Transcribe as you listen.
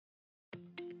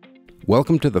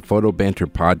Welcome to the Photo Banter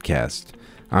Podcast.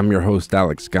 I'm your host,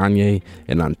 Alex Gagne,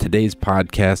 and on today's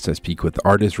podcast, I speak with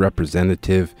artist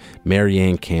representative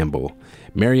Marianne Campbell.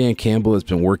 Marianne Campbell has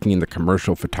been working in the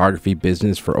commercial photography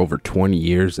business for over 20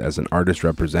 years as an artist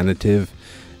representative.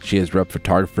 She has rep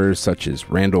photographers such as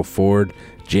Randall Ford,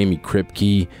 Jamie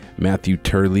Kripke, Matthew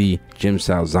Turley, Jim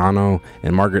Salzano,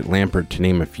 and Margaret Lampert, to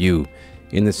name a few.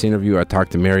 In this interview, I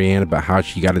talked to Marianne about how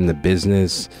she got in the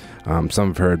business, some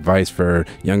of her advice for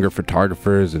younger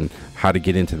photographers and how to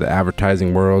get into the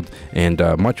advertising world, and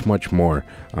much, much more.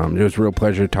 It was a real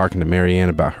pleasure talking to Marianne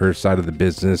about her side of the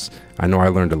business. I know I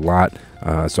learned a lot,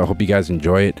 so I hope you guys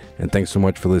enjoy it, and thanks so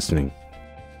much for listening.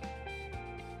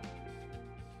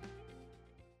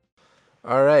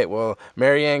 All right, well,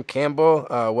 Marianne Campbell,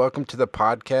 welcome to the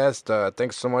podcast.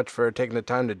 Thanks so much for taking the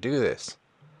time to do this.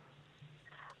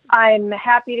 I'm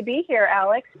happy to be here,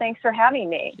 Alex. Thanks for having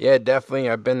me. Yeah, definitely.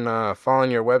 I've been following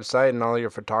your website and all your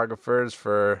photographers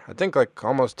for, I think, like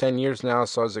almost 10 years now,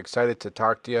 so I was excited to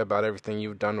talk to you about everything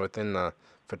you've done within the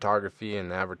photography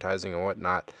and advertising and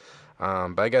whatnot.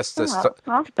 But I guess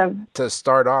Awesome. to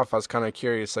start off, I was kind of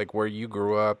curious, like, where you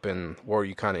grew up and what were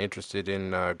you kind of interested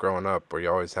in growing up? Were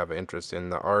you always have an interest in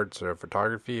the arts or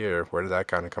photography, or where did that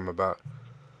kind of come about?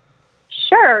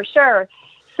 Sure.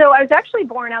 So I was actually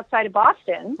born outside of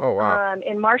Boston. Oh, wow.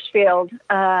 In Marshfield,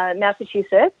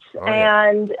 Massachusetts. Oh, yeah.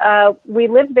 And we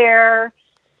lived there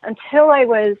until I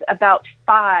was about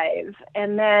 5.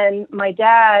 And then my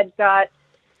dad got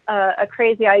a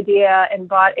crazy idea and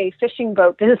bought a fishing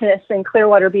boat business in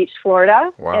Clearwater Beach,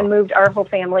 Florida. Wow. And moved our whole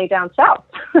family down south.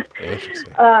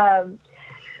 Interesting.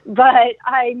 But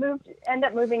I ended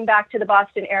up moving back to the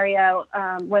Boston area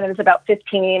when I was about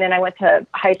 15, and I went to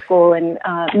high school in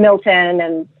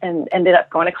Milton and ended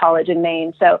up going to college in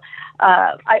Maine. So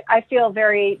I feel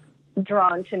very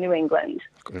drawn to New England.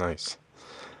 Nice.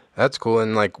 That's cool.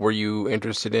 And like, were you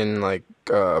interested in like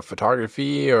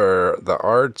photography or the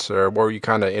arts, or were you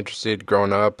kind of interested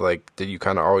growing up? Like, did you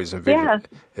kind of always envision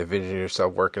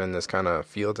yourself working in this kind of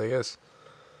field, I guess?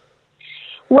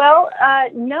 Well,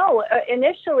 no.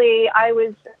 Initially, I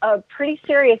was a pretty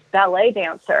serious ballet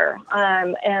dancer,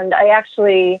 and I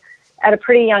actually, at a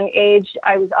pretty young age,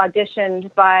 I was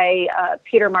auditioned by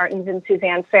Peter Martins and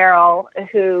Suzanne Farrell,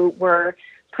 who were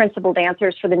principal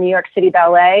dancers for the New York City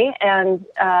Ballet, and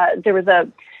there was a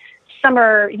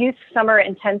youth summer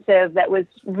intensive that was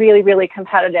really, really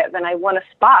competitive, and I won a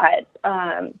spot.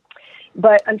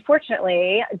 But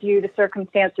unfortunately, due to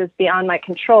circumstances beyond my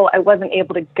control, I wasn't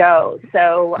able to go.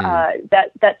 So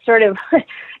that sort of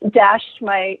dashed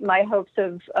my hopes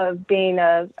of being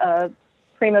a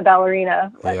prima ballerina,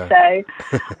 let's say.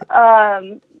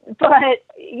 But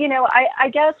you know, I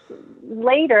guess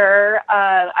later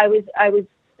I was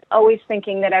always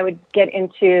thinking that I would get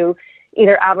into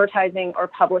either advertising or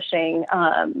publishing.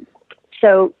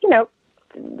 So you know,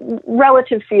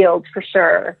 relative fields for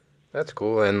sure. That's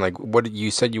cool. And like,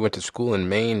 you said you went to school in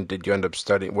Maine. Did you end up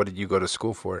studying? What did you go to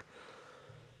school for?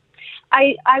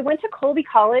 I went to Colby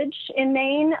College in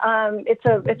Maine. It's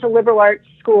a liberal arts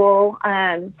school.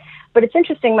 But it's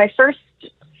interesting. My first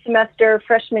semester,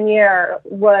 freshman year,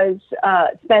 was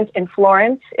spent in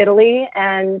Florence, Italy,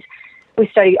 and we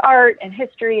studied art and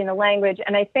history and the language.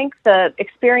 And I think the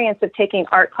experience of taking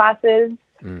art classes,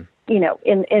 you know,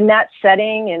 in that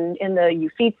setting and in the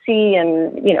Uffizi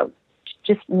and, you know,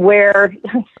 just where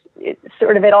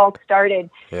it all started,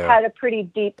 had a pretty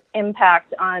deep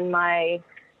impact on my,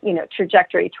 you know,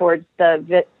 trajectory towards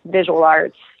the visual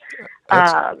arts.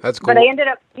 That's cool. But I ended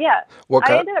up,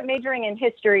 I ended up majoring in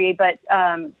history, but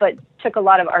took a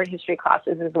lot of art history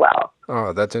classes as well.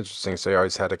 Oh, that's interesting. So you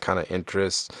always had a kind of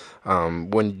interest.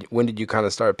 When did you kind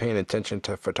of start paying attention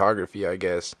to photography, I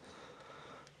guess?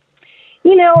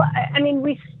 You know, I mean,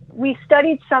 we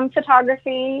studied some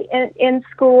photography in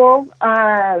school,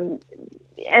 and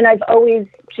I've always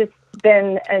just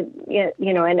been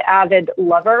an avid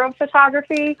lover of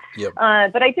photography. Yep.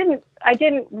 But I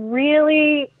didn't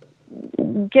really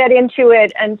get into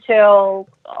it until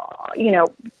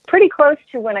pretty close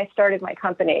to when I started my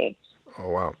company. Oh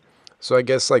wow. So I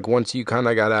guess like once you kind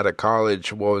of got out of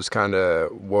college, what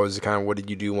did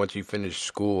you do once you finished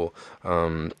school?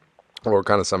 Or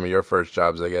kind of some of your first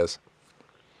jobs, I guess?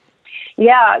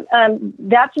 Yeah,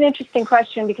 that's an interesting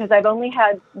question because I've only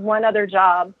had one other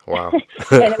job. Wow.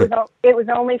 And it was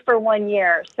only for 1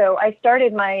 year. So I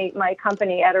started my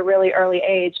company at a really early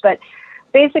age. But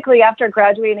basically, after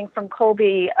graduating from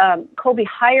Colby, Colby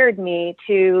hired me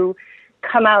to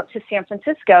come out to San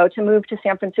Francisco, to move to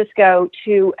San Francisco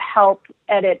to help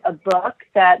edit a book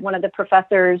that one of the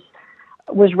professors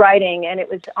was writing, and it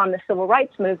was on the civil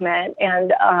rights movement,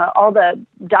 and all the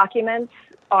documents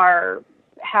are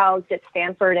housed at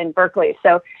Stanford and Berkeley.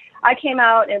 So I came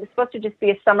out, and it was supposed to just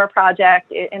be a summer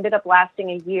project. It ended up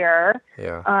lasting a year.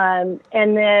 Yeah.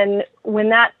 And then when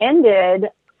that ended,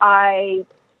 I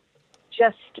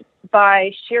just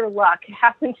by sheer luck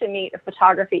happened to meet a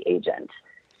photography agent.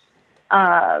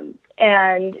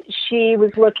 And she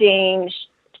was looking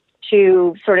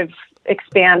to sort of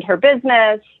expand her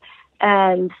business.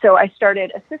 And so I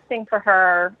started assisting for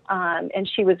her, and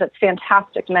she was a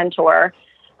fantastic mentor.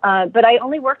 But I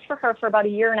only worked for her for about a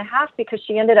year and a half because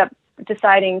she ended up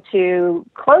deciding to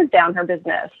close down her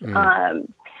business.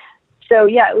 So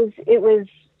yeah, it was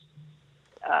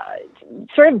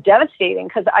sort of devastating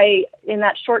because I, in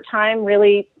that short time,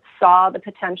 really saw the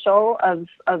potential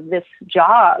of this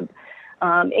job.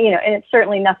 And it's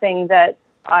certainly nothing that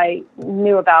I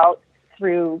knew about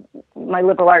through my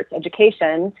liberal arts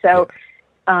education. So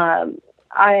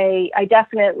I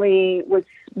definitely was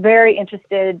very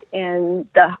interested in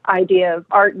the idea of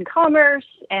art and commerce,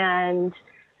 and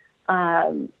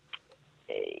I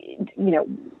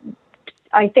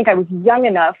think I was young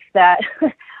enough that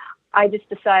I just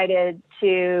decided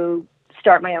to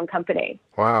start my own company.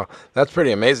 Wow, that's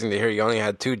pretty amazing to hear. You only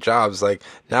had 2 jobs. Like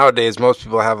nowadays, most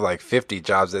people have like 50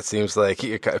 jobs. It seems like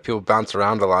people bounce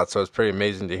around a lot. So it's pretty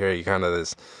amazing to hear you kind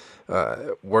of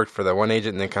worked for that one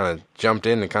agent and then kind of jumped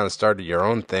in and kind of started your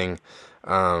own thing.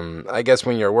 I guess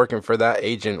when you're working for that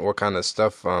agent, what kind of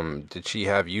stuff did she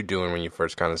have you doing when you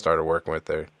first kind of started working with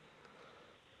her?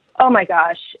 Oh my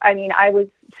gosh. I mean, I was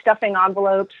stuffing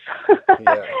envelopes.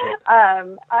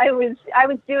 I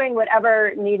was doing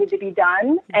whatever needed to be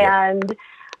done. And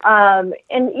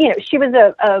she was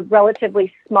a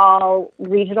relatively small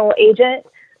regional agent.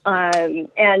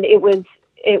 And it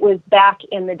was back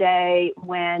in the day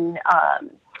when,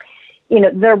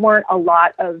 there weren't a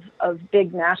lot of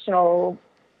big national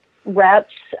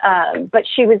reps. But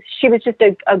she was just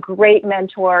a great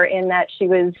mentor in that she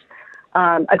was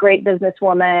a great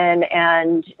businesswoman,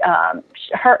 and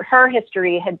her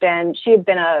history had been, she had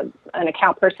been an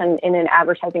account person in an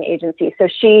advertising agency. So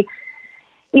she,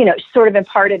 sort of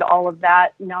imparted all of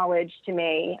that knowledge to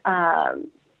me.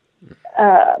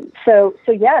 So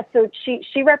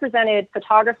she represented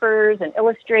photographers and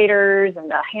illustrators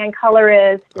and a hand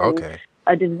colorist and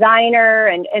a designer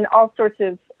and all sorts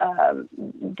of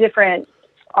different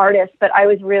artists, but I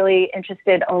was really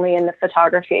interested only in the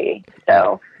photography.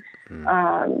 So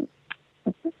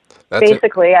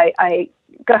basically, I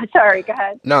go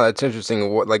ahead. No, that's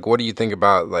interesting. What do you think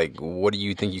about, what do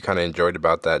you think you kind of enjoyed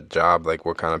about that job? Like,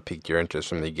 what kind of piqued your interest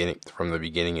from the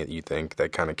beginning that you think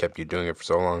that kind of kept you doing it for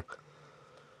so long?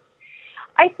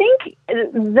 I think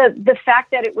the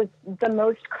fact that it was the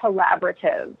most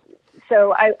collaborative.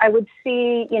 So I would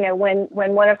see, when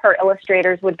one of her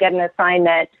illustrators would get an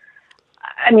assignment,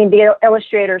 I mean, the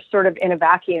illustrator's sort of in a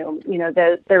vacuum.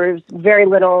 There was very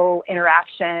little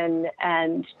interaction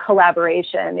and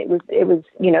collaboration. It was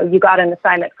you got an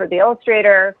assignment for the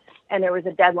illustrator, and there was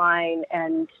a deadline,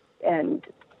 and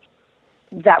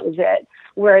that was it.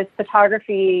 Whereas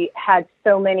photography had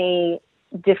so many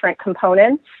different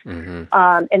components,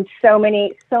 and so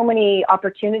many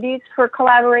opportunities for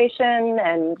collaboration,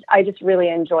 and I just really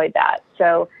enjoyed that.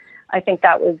 So I think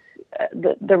that was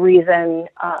the reason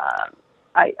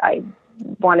I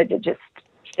wanted to just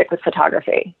stick with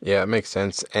photography. Yeah, it makes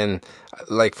sense. And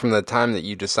from the time that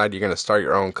you decide you're going to start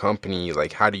your own company,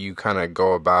 how do you kind of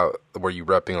go about, were you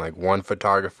repping one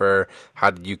photographer? How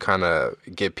did you kind of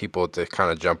get people to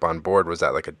kind of jump on board? Was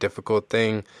that a difficult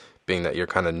thing, being that you're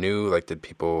kind of new?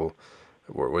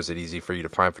 Was it easy for you to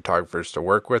find photographers to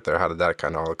work with, or how did that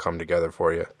kind of all come together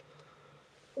for you?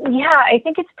 Yeah, I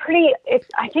think it's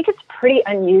pretty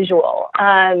unusual.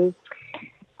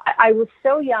 I was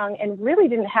so young and really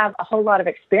didn't have a whole lot of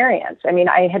experience. I mean,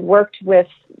 I had worked with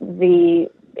the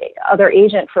other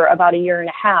agent for about a year and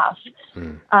a half.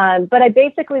 But I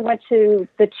basically went to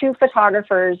the 2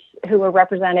 photographers who were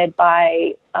represented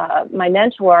by my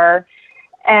mentor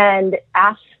and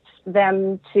asked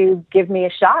them to give me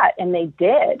a shot, and they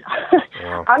did.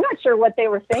 Wow. I'm not sure what they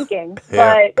were thinking,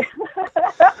 but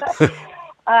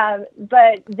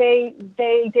they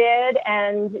did,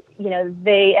 and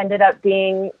they ended up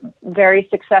being very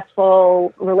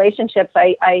successful relationships.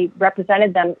 I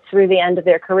represented them through the end of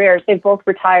their careers. They've both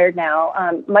retired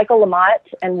now. Michael Lamott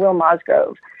and Will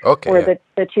Mosgrove were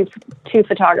the two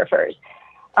photographers.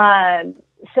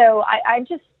 So I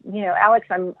just, Alex,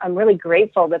 I'm really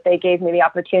grateful that they gave me the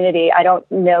opportunity. I don't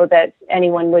know that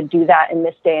anyone would do that in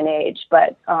this day and age,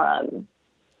 but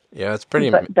Yeah,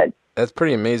 But that's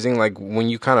pretty amazing. Like when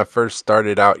you kind of first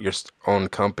started out your own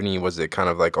company, was it kind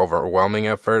of like overwhelming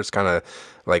at first? Kind of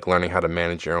like learning how to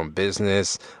manage your own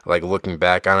business, like looking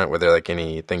back on it, were there like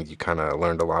any things you kind of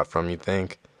learned a lot from, you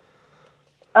think?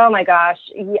 oh my gosh,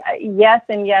 yes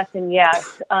and yes and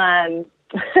yes.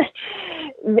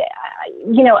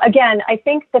 Again, I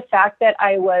think the fact that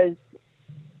I was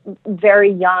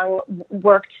very young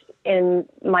worked in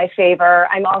my favor.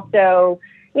 I'm also,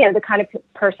 the kind of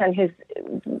person who's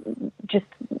just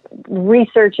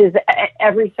researches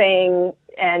everything,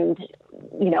 and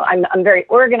I'm very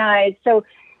organized. So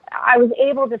I was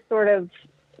able to sort of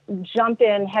jump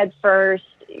in head first,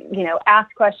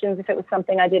 ask questions if it was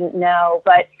something I didn't know.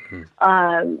 But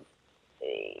I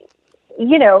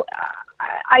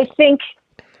think,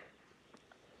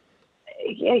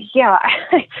 yeah,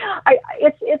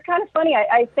 it's kind of funny.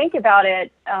 I think about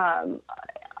it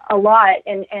a lot,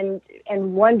 and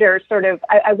wonder sort of.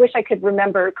 I wish I could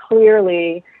remember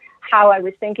clearly how I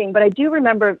was thinking, but I do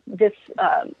remember this.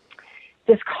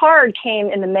 This card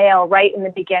came in the mail right in the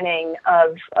beginning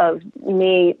of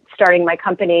me starting my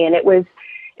company, and it was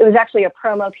actually a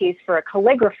promo piece for a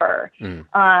calligrapher.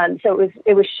 So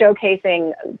it was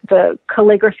showcasing the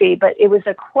calligraphy, but it was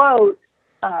a quote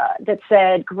that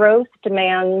said, "Growth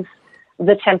demands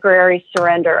the temporary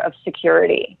surrender of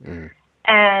security."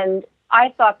 And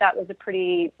I thought that was a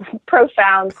pretty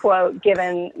profound quote,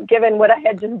 given what I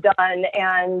had just done,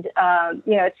 and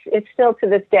it's still to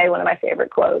this day one of my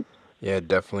favorite quotes. Yeah,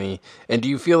 definitely. And do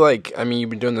you feel like, I mean,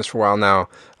 you've been doing this for a while now,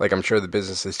 like I'm sure the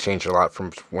business has changed a lot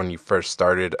from when you first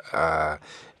started.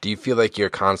 Do you feel like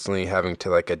you're constantly having to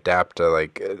like adapt to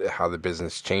like how the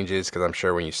business changes? Because I'm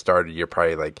sure when you started, you're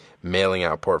probably like mailing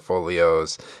out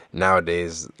portfolios.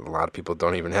 Nowadays, a lot of people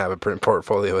don't even have a print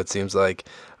portfolio, it seems like.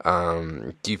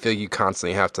 Do you feel you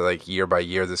constantly have to like year by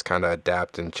year this kind of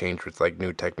adapt and change with like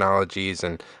new technologies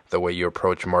and the way you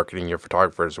approach marketing your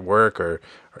photographer's work, or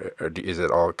is it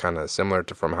all kind of similar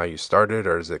to from how you started,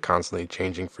 or is it constantly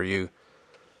changing for you?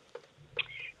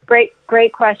 Great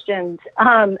questions.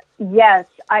 Yes,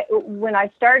 when I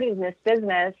started in this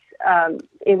business,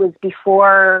 it was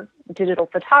before digital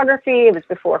photography. It was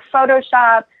before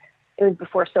Photoshop. It was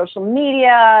before social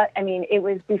media. I mean, it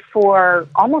was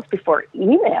almost before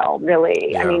email,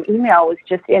 really. Yeah. I mean, email was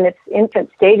just in its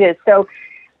infant stages. So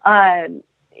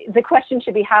the question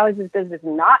should be, how has this business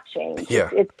not changed? Yeah.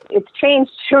 It's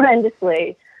changed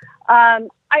tremendously. I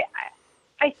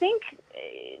think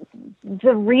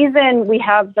the reason we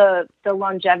have the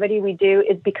longevity we do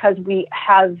is because we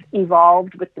have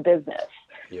evolved with the business.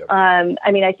 Yep.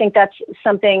 I mean, I think that's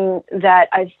something that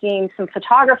I've seen some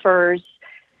photographers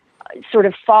sort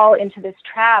of fall into this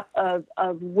trap of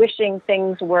wishing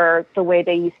things were the way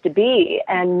they used to be,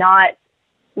 and not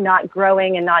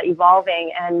growing and not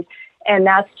evolving, and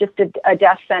that's just a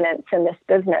death sentence in this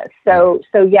business. So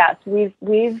yes, we've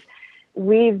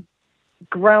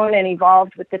grown and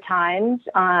evolved with the times,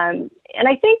 and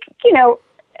I think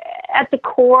at the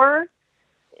core,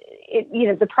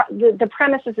 the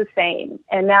premise is the same,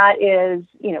 and that is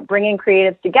bringing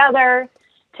creatives together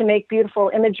to make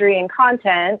beautiful imagery and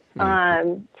content.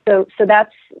 So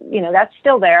that's that's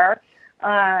still there,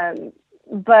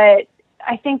 but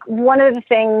I think one of the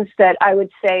things that I would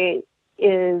say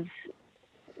is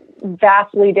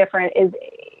vastly different is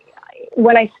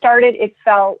when I started, it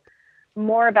felt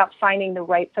more about finding the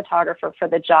right photographer for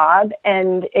the job,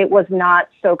 and it was not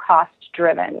so cost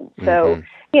driven. So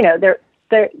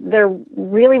there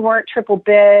really weren't triple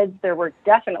bids. There were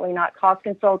definitely not cost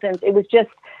consultants. It was just,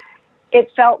 it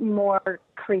felt more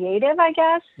creative, I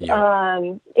guess.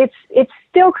 Yeah. It's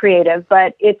still creative,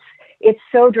 but it's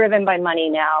so driven by money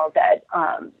now that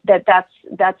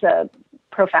that's a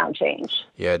profound change.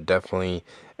 Yeah, definitely.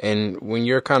 And when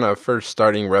you're kind of first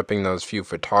starting repping those few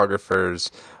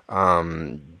photographers,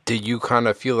 did you kind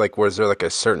of feel like, was there like a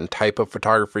certain type of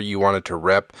photographer you wanted to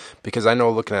rep? Because I know,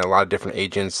 looking at a lot of different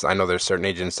agents, I know there's certain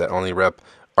agents that only rep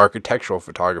architectural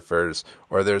photographers,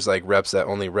 or there's like reps that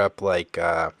only rep like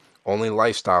only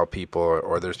lifestyle people,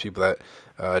 or there's people that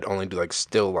only do like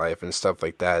still life and stuff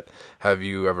like that. Have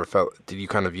you ever did you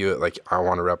kind of view it like, I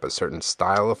want to rep a certain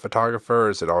style of photographer, or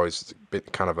is it always been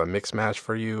kind of a mix match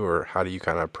for you, or how do you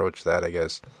kind of approach that, I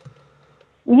guess?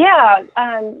 Yeah,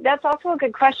 that's also a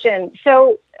good question.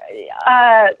 So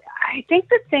I think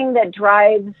the thing that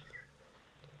drives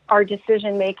our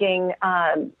decision making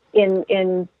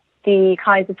in the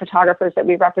kinds of photographers that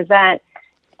we represent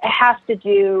has to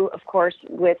do, of course,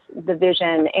 with the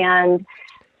vision. And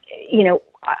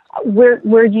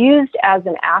we're used as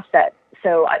an asset.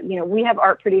 So we have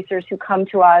art producers who come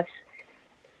to us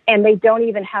and they don't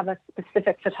even have a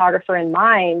specific photographer in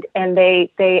mind. And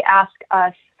they ask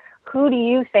us, who do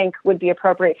you think would be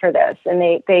appropriate for this? And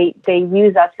they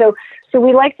use us. So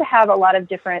we like to have a lot of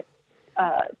different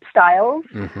styles.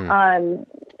 Mm-hmm.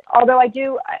 Although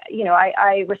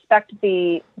I respect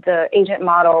the agent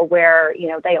model where,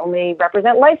 they only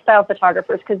represent lifestyle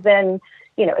photographers, because then,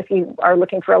 if you are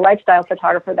looking for a lifestyle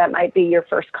photographer, that might be your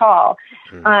first call.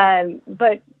 Mm-hmm.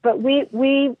 But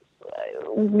we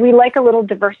like a little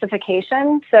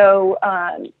diversification. So,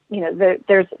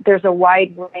 there's a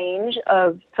wide range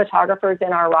of photographers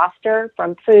in our roster,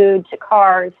 from food to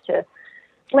cars to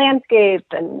landscape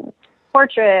and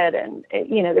portrait. And,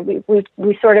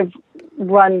 we sort of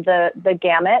run the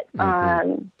gamut.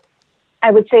 Mm-hmm.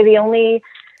 I would say the only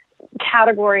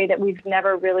category that we've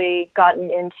never really gotten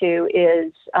into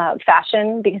is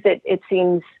fashion, because it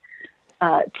seems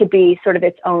to be sort of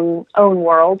its own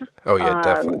world. Oh yeah,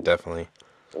 definitely.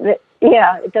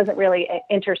 It doesn't really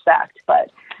intersect,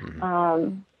 but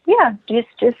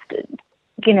just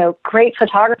great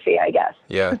photography, I guess.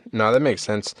 Yeah, no, that makes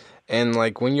sense. And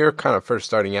like when you're kind of first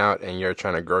starting out and you're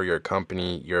trying to grow your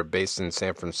company, you're based in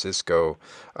San Francisco.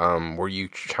 Were you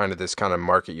trying to just kind of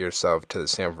market yourself to the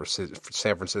San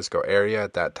Francisco area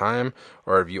at that time,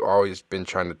 or have you always been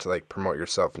trying to like promote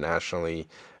yourself nationally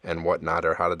and whatnot,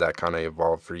 or how did that kind of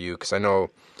evolve for you? Because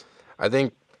I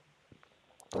think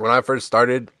when I first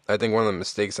started, I think one of the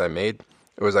mistakes I made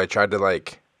was I tried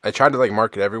to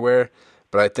market everywhere,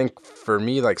 but I think for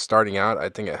me, like starting out, I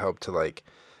think it helped to like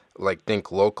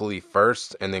think locally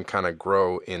first and then kind of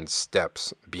grow in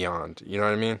steps beyond. You know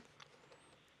what I mean?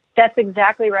 That's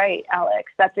exactly right,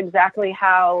 Alex. That's exactly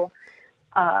how,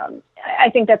 I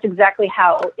think that's exactly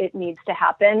how it needs to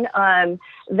happen.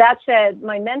 That said,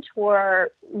 my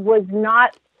mentor was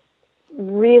not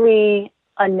really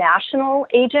a national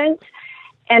agent.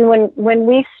 And when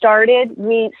we started,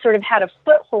 we sort of had a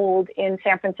foothold in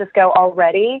San Francisco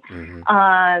already.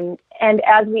 Mm-hmm. And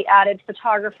as we added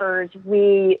photographers,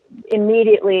 we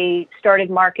immediately started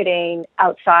marketing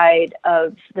outside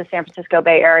of the San Francisco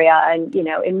Bay Area, and,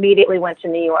 immediately went to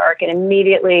New York and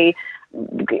immediately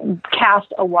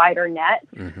cast a wider net.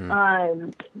 Mm-hmm.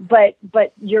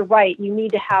 But you're right. You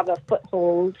need to have a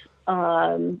foothold.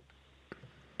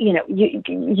 You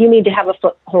need to have a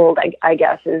foothold, I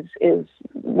guess, is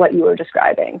what you were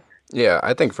describing. Yeah,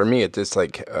 I think for me, it's just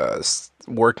like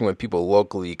working with people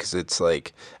locally, because it's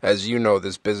like, as you know,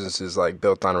 this business is like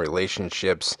built on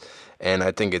relationships. And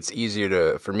I think it's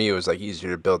for me, it was like easier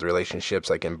to build relationships.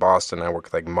 Like in Boston, I work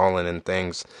with like Mullen and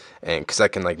things, and because I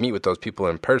can like meet with those people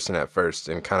in person at first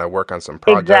and kind of work on some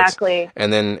projects. Exactly.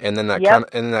 And then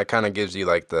that kind of gives you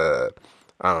like the,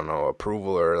 I don't know,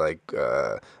 approval or like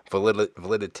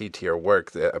validity to your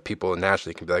work, that people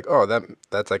naturally can be like, oh,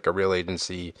 that's like a real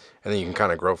agency, and then you can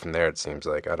kind of grow from there, it seems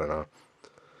like. I don't know.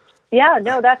 Yeah,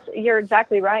 no, you're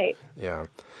exactly right. Yeah.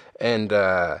 And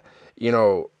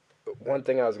one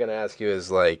thing I was going to ask you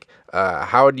is like,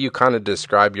 how do you kind of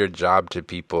describe your job to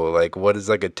people? Like, what does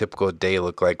like a typical day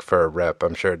look like for a rep?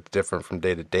 I'm sure it's different from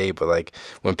day to day, but like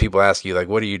when people ask you like,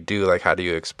 what do you do? Like, how do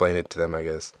you explain it to them, I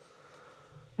guess?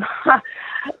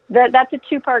 That's a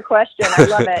two-part question. I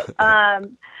love it.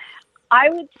 I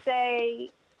would say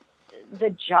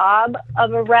the job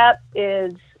of a rep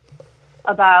is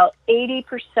about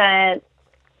 80%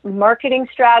 marketing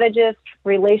strategist,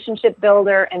 relationship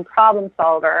builder, and problem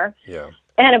solver. Yeah.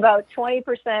 And about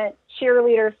 20%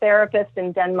 cheerleader, therapist,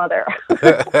 and den mother.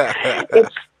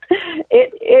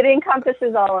 It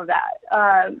encompasses all of that.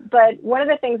 But one of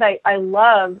the things I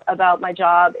love about my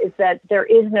job is that there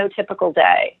is no typical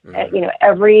day. Mm-hmm.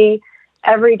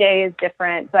 Every day is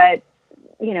different, but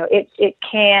it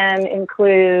can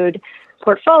include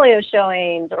portfolio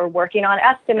showings, or working on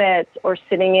estimates, or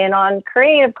sitting in on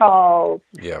creative calls,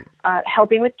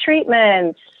 helping with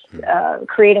treatments,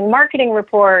 creating marketing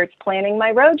reports, planning my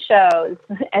road shows,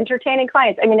 entertaining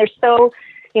clients. I mean, there's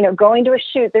going to a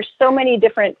shoot, there's so many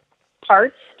different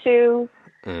parts to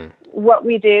what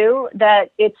we do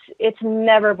that it's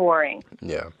never boring.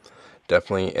 Yeah,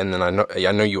 definitely. And then I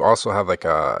know you also have like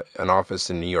an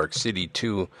office in New York City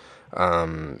too.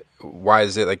 Why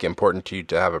is it like important to you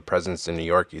to have a presence in New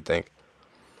York, you think?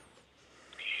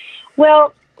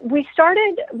 Well, we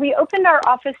opened our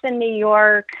office in New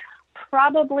York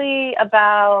probably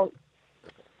about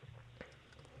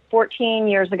 14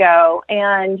 years ago.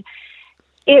 And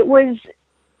it was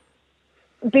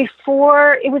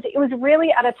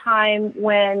really at a time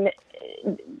when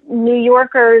New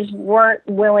Yorkers weren't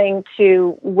willing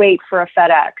to wait for a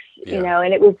FedEx,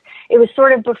 and it was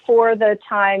sort of before the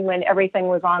time when everything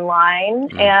was online.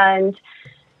 And,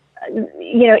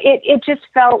 it just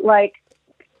felt like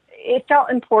it felt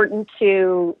important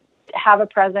to have a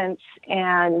presence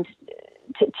and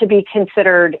to be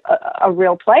considered a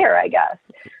real player, I guess.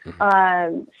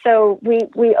 So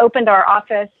we opened our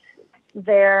office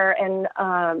there, and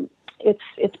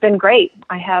it's been great.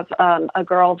 I have a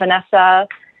girl, Vanessa,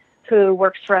 who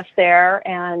works for us there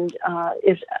and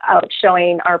is out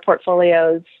showing our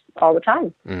portfolios all the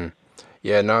time.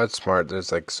 Yeah, no, it's smart.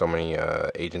 There's like so many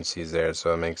agencies there,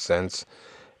 so it makes sense.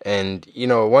 And, you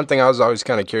know, one thing I was always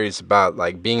kind of curious about,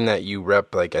 like being that you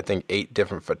rep, like, I think 8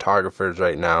 different photographers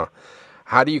right now,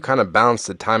 how do you kind of balance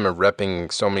the time of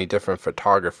repping so many different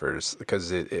photographers?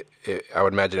 Because I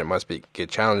would imagine it must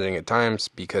get challenging at times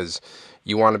because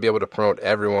you want to be able to promote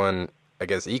everyone, I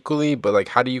guess, equally. But, like,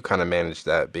 how do you kind of manage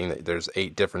that, being that there's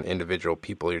 8 different individual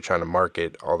people you're trying to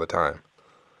market all the time?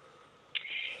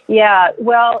 Yeah,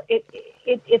 well,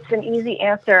 it's an easy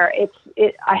answer.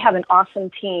 I have an awesome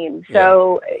team.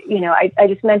 So, you know, I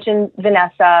just mentioned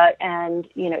Vanessa, and,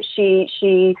 you know,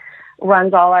 she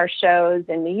runs all our shows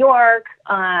in New York.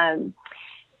 And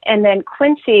then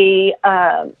Quincy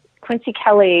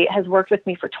Kelly has worked with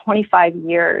me for 25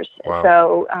 years. Wow.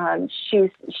 So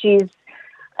she's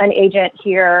an agent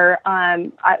here.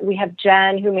 We have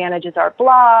Jen, who manages our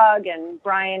blog, and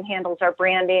Brian handles our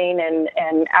branding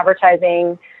and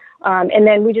advertising. And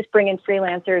then we just bring in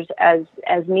freelancers as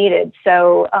needed.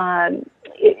 So I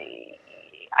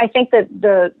think that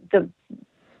the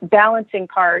balancing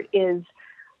part is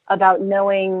about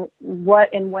knowing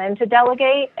what and when to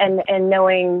delegate, and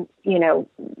knowing, you know,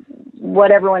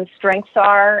 what everyone's strengths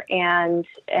are, and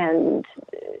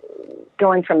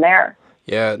going from there.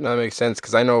 Yeah, that makes sense,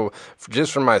 because I know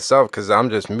just for myself, because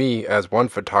I'm just me as one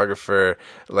photographer,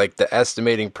 like the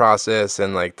estimating process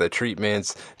and like the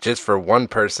treatments just for one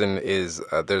person is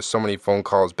there's so many phone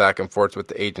calls back and forth with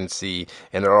the agency,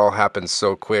 and it all happens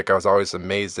so quick. I was always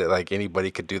amazed that like anybody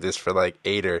could do this for like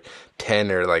 8 or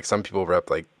 10, or like some people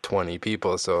rep like 20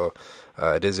 people. So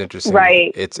it is interesting.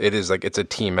 Right. It is like it's a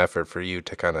team effort for you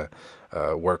to kind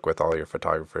of work with all your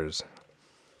photographers.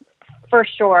 For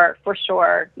sure.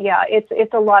 Yeah,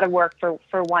 it's a lot of work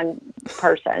for one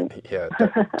person. Yeah,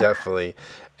 definitely.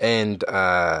 And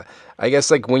I guess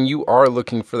like when you are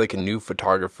looking for like a new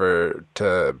photographer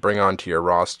to bring onto your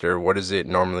roster, what is it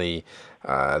normally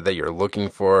that you're looking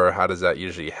for? How does that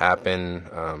usually happen?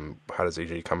 How does it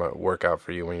usually work out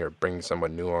for you when you're bringing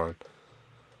someone new on?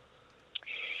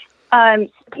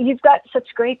 You've got such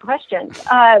great questions.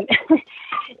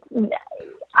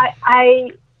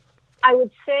 I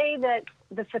would say that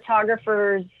the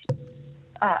photographer's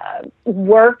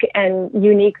work and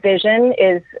unique vision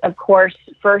is, of course,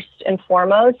 first and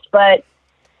foremost, but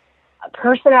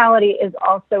personality is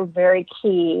also very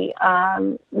key.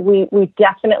 We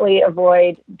definitely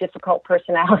avoid difficult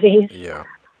personalities. Yeah.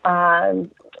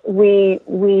 We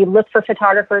look for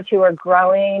photographers who are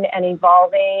growing and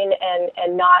evolving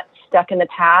and not stuck in the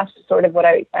past, sort of what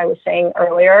I was saying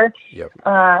earlier. Yep.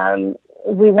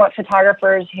 We want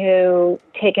photographers who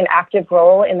take an active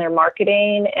role in their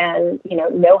marketing and, you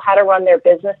know how to run their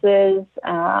businesses.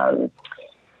 And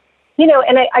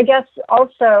I guess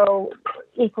also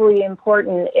equally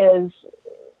important is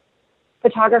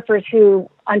photographers who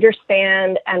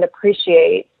understand and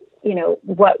appreciate,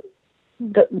 what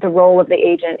the role of the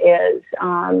agent is.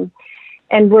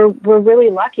 And we're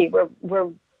really lucky. We're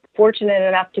fortunate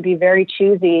enough to be very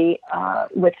choosy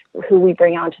with who we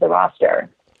bring onto the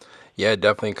roster. Yeah,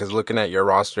 definitely. Because looking at your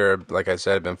roster, like I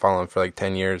said, I've been following for like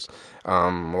 10 years. A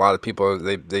lot of people,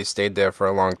 they stayed there for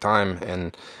a long time.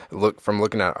 And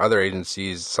looking at other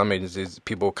agencies, some agencies,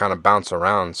 people kind of bounce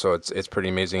around. So it's pretty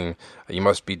amazing. You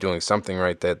must be doing something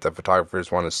right that the photographers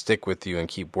want to stick with you and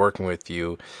keep working with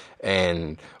you.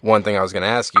 And one thing I was going to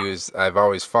ask you is, I've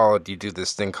always followed you do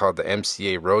this thing called the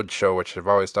MCA Roadshow, which I've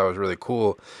always thought was really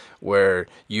cool, where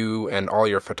you and all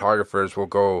your photographers will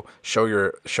go show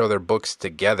their books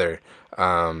together.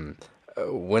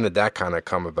 When did that kind of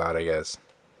come about, I guess?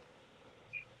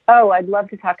 Oh, I'd love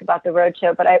to talk about the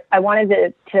roadshow, but I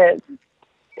wanted to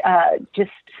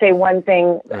just say one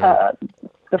thing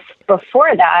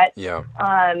before that. Yeah.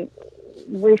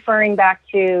 Referring back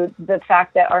to the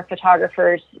fact that our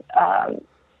photographers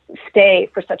stay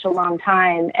for such a long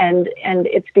time, and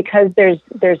it's because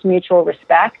there's mutual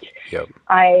respect. Yep.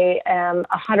 I am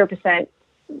 100%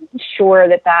 sure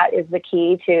that is the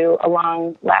key to a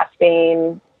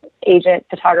long-lasting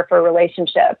agent-photographer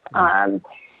relationship.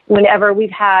 Whenever we've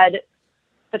had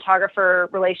photographer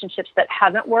relationships that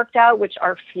haven't worked out, which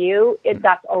are few,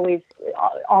 that's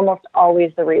almost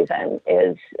always the reason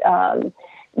is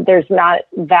there's not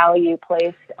value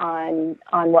placed on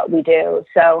what we do.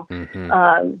 So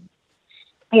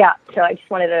Yeah, so I just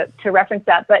wanted to reference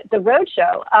that. But the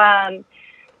roadshow,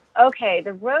 okay,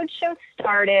 the roadshow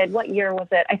started, what year was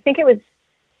it? I think it was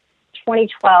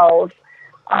 2012.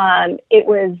 It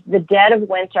was the dead of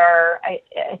winter. I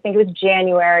think it was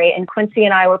January, and Quincy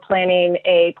and I were planning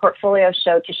a portfolio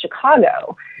show to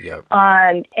Chicago. Yep.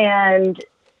 And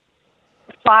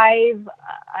 5,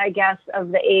 I guess,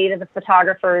 of the 8 of the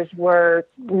photographers were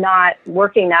not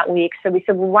working that week. So we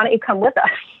said, well, why don't you come with us?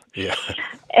 Yeah.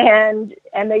 And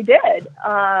they did.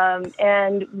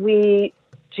 And we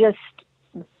just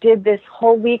did this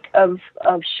whole week of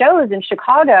shows in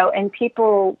Chicago, and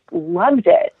people loved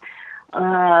it.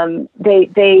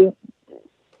 They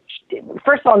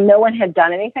first of all, no one had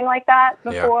done anything like that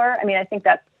before. Yeah. I mean, I think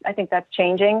that's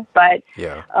changing, but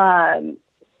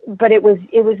but it was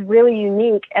really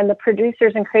unique, and the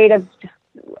producers and creatives just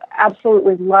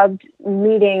absolutely loved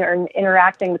meeting or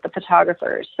interacting with the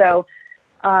photographers. So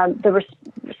the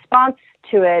response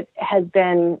to it has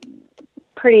been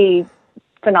pretty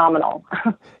phenomenal.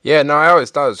 Yeah, no, I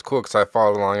always thought it was cool because I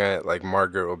followed along at it. Like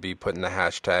Margaret will be putting the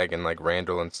hashtag and like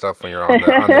Randall and stuff when you're on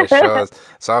the shows.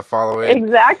 So I follow it.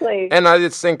 Exactly. And I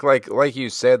just think like you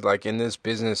said, like in this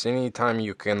business, anytime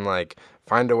you can like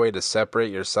find a way to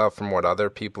separate yourself from what other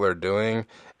people are doing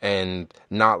and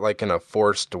not like in a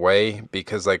forced way,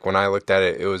 because like when I looked at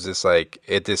it, it was just like,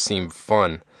 it just seemed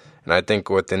fun. And I think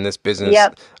within this business,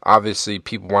 obviously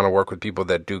people want to work with people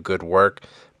that do good work,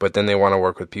 but then they want to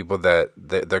work with people that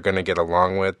they're going to get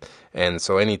along with. And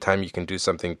so anytime you can do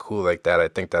something cool like that, I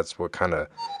think that's what kind of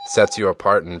sets you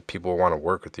apart and people want to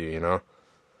work with you, you know?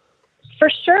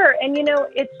 For sure. And, you know,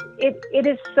 it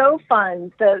is so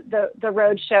fun, the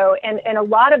road show. And a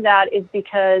lot of that is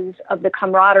because of the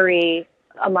camaraderie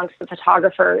amongst the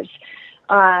photographers.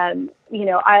 You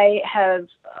know, I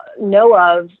know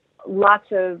of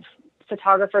lots of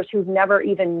photographers who've never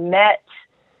even met,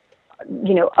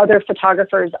 you know, other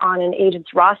photographers on an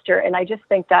agent's roster. And I just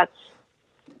think that's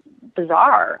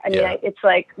bizarre. I mean, it's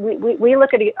like we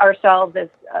look at ourselves as,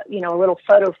 you know, a little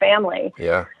photo family.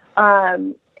 Yeah.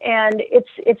 And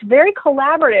it's very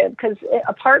collaborative because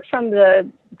apart from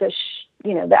the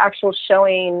actual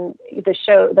showing,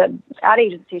 the ad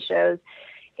agency shows,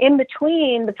 in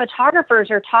between, the photographers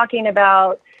are talking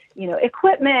about, you know,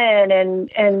 equipment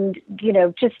and, you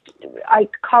know, just, I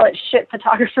call it shit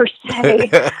photographers say,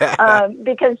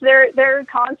 because they're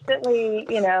constantly,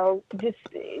 you know, just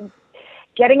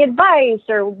getting advice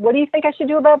or what do you think I should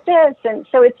do about this? And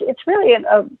so it's really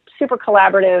a super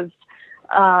collaborative,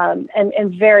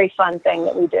 and very fun thing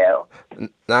that we do.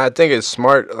 I think it's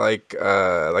smart. Like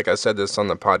I said this on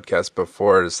the podcast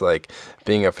before, is like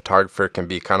being a photographer can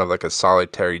be kind of like a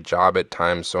solitary job at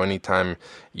times. So anytime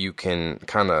you can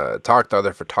kind of talk to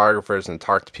other photographers and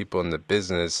talk to people in the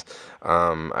business,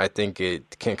 I think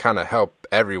it can kind of help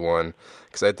everyone.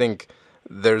 Because I think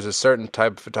there's a certain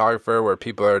type of photographer where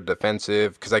people are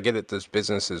defensive. Because I get it, this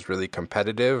business is really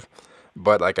competitive.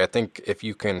 But like I think if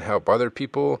you can help other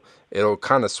people, it'll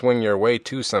kind of swing your way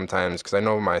too sometimes. Because I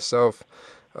know myself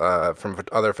from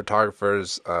other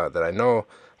photographers that I know,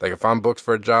 like if I'm booked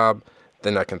for a job,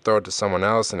 then I can throw it to someone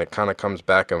else, and it kind of comes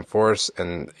back and forth.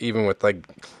 And even with like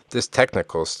this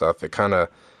technical stuff, it kind of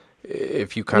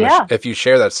if you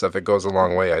share that stuff, it goes a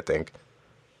long way, I think.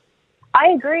 I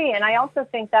agree, and I also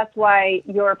think that's why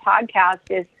your podcast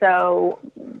is so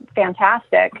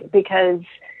fantastic because,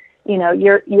 you know,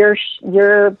 you're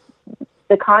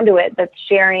the conduit that's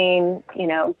sharing, you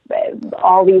know,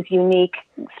 all these unique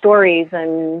stories,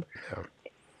 and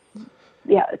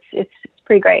it's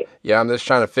pretty great. Yeah, I'm just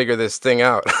trying to figure this thing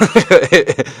out.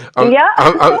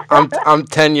 I'm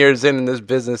 10 years in, and this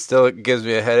business still gives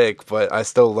me a headache, but I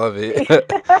still love it.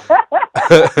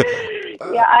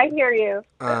 Yeah, I hear you.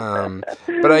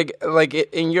 But I like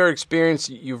in your experience,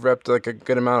 you've repped like a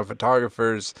good amount of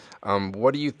photographers.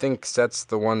 What do you think sets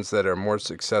the ones that are more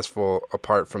successful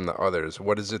apart from the others?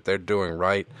 What is it they're doing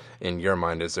right in your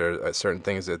mind? Is there certain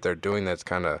things that they're doing that's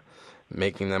kind of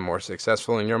making them more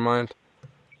successful in your mind?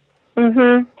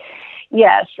 Mm-hmm.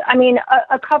 Yes. I mean,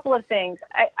 a couple of things.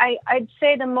 I'd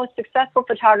say the most successful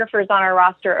photographers on our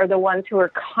roster are the ones who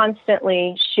are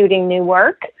constantly shooting new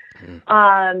work,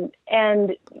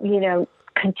 and, you know,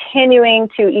 continuing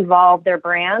to evolve their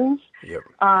brands. Yep.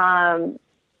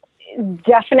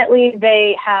 Definitely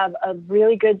they have a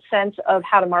really good sense of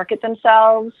how to market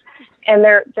themselves, and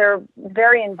they're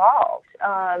very involved.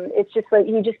 It's just like,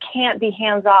 you just can't be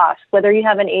hands off, whether you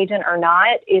have an agent or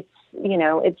not. It's, you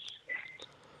know,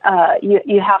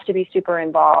 you have to be super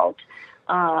involved.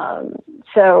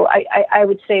 So I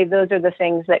would say those are the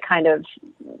things that kind of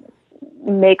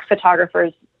make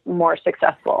photographers more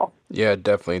successful. Yeah,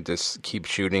 definitely. Just keep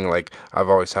shooting. Like I've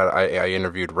always had. I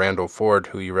interviewed Randall Ford,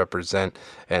 who you represent,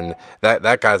 and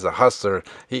that guy's a hustler.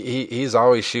 He's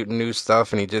always shooting new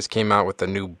stuff, and he just came out with a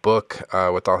new book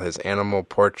with all his animal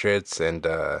portraits, and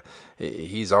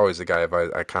he's always the guy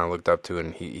I kind of looked up to,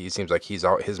 and he seems like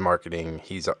his marketing.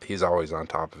 He's always on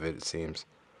top of it. It seems.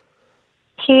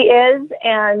 He is,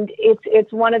 and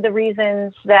it's one of the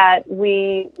reasons that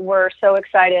we were so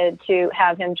excited to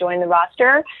have him join the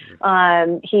roster.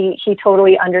 He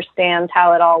totally understands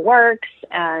how it all works,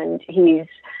 and he's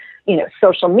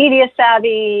social media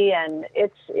savvy, and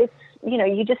it's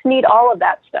you just need all of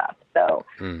that stuff. So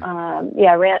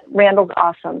Randall's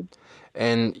awesome.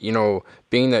 And,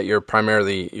 being that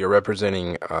you're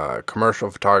representing commercial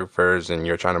photographers and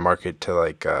you're trying to market to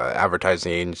like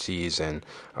advertising agencies and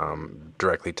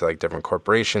directly to like different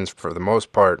corporations for the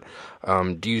most part,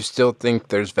 do you still think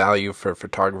there's value for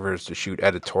photographers to shoot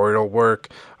editorial work?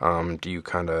 Do you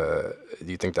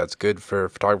think that's good for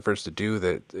photographers to do,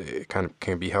 that it kind of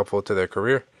can be helpful to their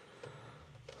career?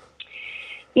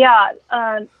 Yeah.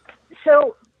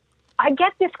 So I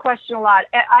get this question a lot.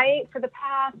 For the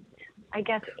past, I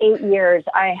guess, 8 years,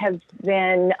 I have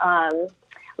been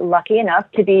lucky enough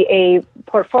to be a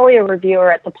portfolio reviewer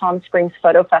at the Palm Springs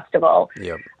Photo Festival.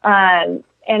 Yep. And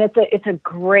it's a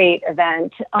great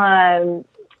event.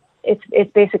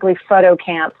 It's basically photo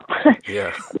camp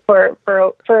Yeah. for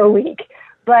a week.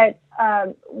 But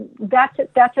that's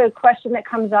a question that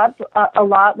comes up a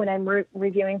lot when I'm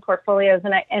reviewing portfolios,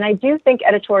 and I do think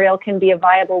editorial can be a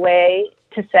viable way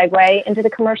to segue into the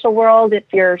commercial world if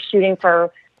you're shooting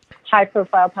for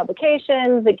high-profile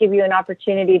publications that give you an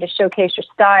opportunity to showcase your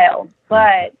style.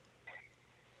 But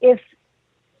if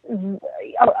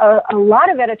a lot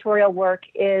of editorial work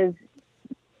is,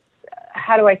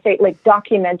 how do I say, like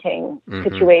documenting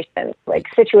situations, like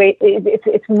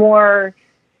it's more.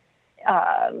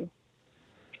 I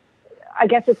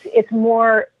guess it's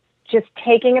more just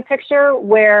taking a picture,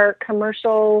 where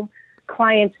commercial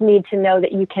clients need to know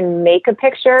that you can make a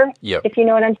picture. Yep. If you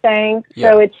know what I'm saying.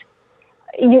 Yep. So it's.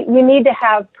 You need to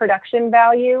have production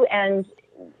value, and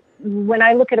when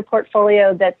I look at a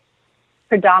portfolio that's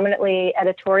predominantly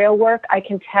editorial work, I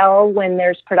can tell when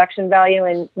there's production value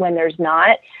and when there's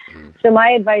not. So my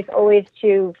advice always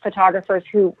to photographers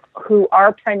who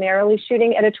are primarily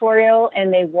shooting editorial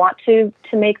and they want to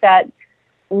make that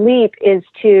leap is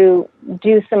to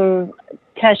do some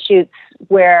test shoots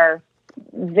where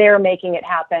they're making it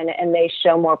happen and they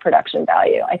show more production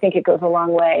value. I think it goes a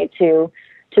long way to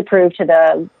prove to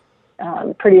the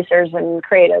producers and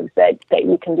creatives that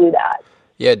you can do that.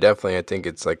 Yeah, definitely. I think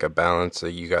it's like a balance.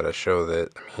 You got to show that.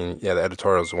 I mean, yeah, the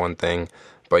editorial is one thing,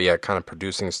 but yeah, kind of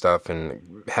producing stuff and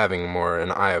having more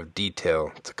an eye of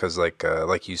detail. Because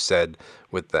like you said,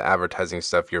 with the advertising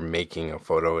stuff, you're making a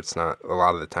photo. It's not, a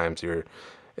lot of the times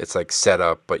it's like set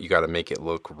up, but you got to make it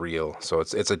look real. So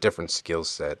it's a different skill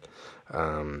set.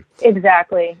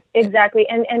 Exactly.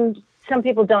 And some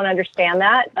people don't understand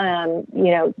that.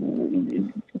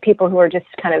 People who are just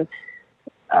kind of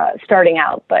starting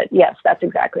out. But yes, that's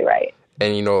exactly right.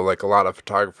 And, like a lot of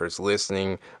photographers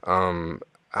listening,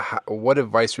 what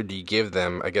advice would you give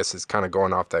them? I guess it's kind of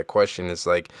going off that question. Is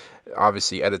like,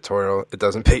 obviously editorial, it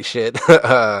doesn't pay shit.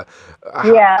 Yeah.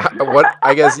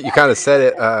 I guess you kind of said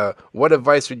it. What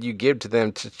advice would you give to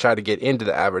them to try to get into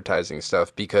the advertising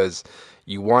stuff? Because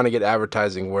you want to get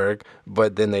advertising work,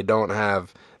 but then they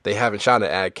haven't shot an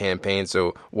ad campaign.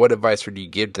 So what advice would you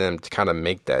give to them to kind of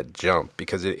make that jump?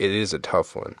 Because it is a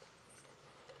tough one.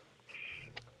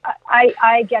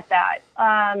 I get that.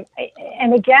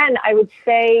 And again, I would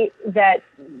say that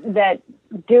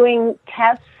doing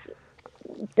tests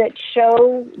that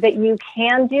show that you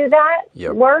can do that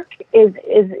Yep. work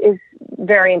is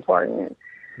very important.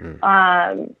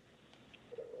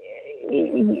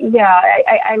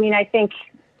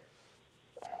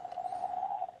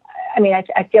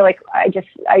 I feel like I just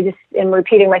am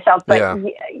repeating myself, but Yeah.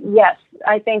 Yes,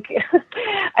 I think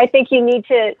you need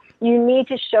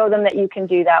to show them that you can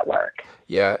do that work.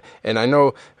 Yeah, and I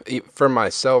know for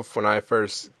myself, when I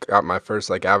first got my first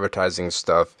like advertising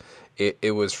stuff,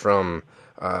 it was from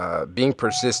being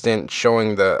persistent,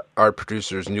 showing the art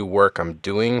producers new work I'm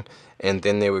doing, and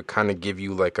then they would kind of give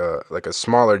you like a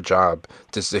smaller job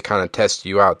just to kind of test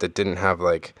you out that didn't have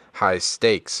like high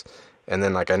stakes. And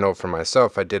then like I know for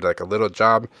myself, I did like a little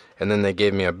job, and then they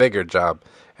gave me a bigger job.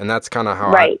 And that's kind of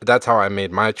how that's how I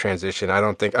made my transition.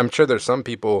 I'm sure there's some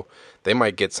people, they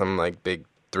might get some like big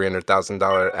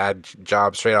 $300,000 ad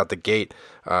job straight out the gate.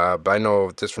 But I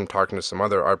know just from talking to some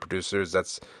other art producers,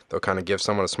 they'll kind of give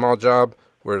someone a small job,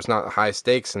 where it's not high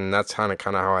stakes, and that's kind of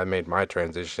how I made my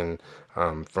transition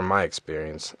from my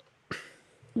experience.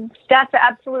 That's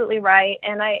absolutely right,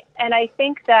 and I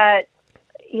think that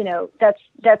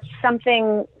that's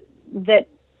something that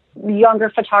younger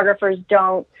photographers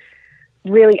don't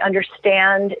really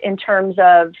understand in terms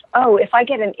of, oh, if I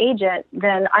get an agent,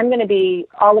 then I'm going to be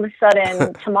all of a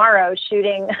sudden tomorrow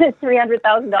shooting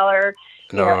 $300,000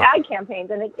 ad campaigns,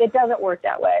 and it doesn't work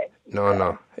that way.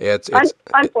 No. Yeah, it's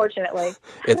unfortunately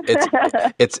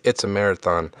it's a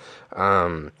marathon.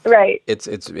 Right.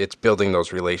 It's building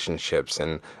those relationships,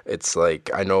 and it's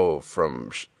like, I know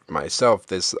from myself,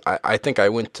 I think I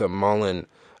went to Mullen,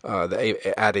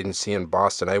 the ad agency in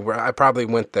Boston. I probably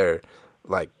went there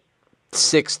like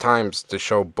 6 times to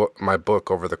show my book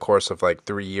over the course of like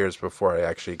 3 years before I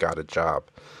actually got a job.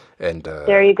 And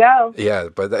there you go. Yeah,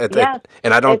 but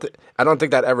and I don't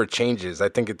think that ever changes. I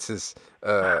think it's just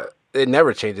it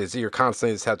never changes. You're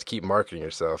constantly just have to keep marketing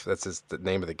yourself. That's just the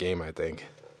name of the game, I think.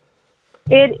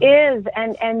 It is,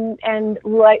 and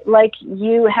like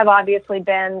you have obviously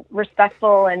been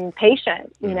respectful and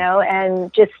patient,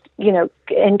 and just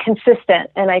and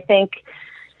consistent. And I think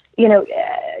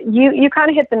you kind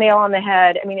of hit the nail on the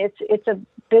head. I mean, it's a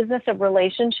business of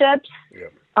relationships,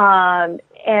 and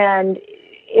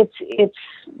it's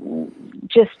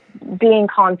just being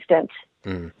constant.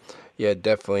 Yeah,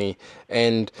 definitely.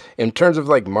 And in terms of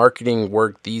like marketing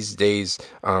work these days,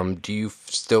 do you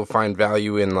still find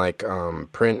value in like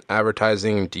print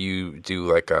advertising? Do you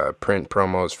do like print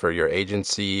promos for your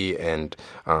agency? And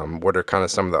what are kind of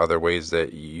some of the other ways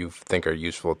that you think are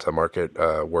useful to market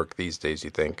work these days, you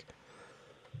think?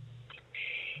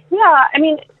 Yeah, I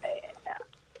mean,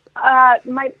 I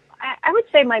would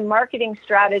say my marketing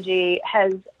strategy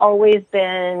has always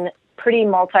been pretty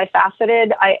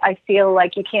multifaceted. I feel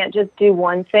like you can't just do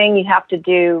one thing; you have to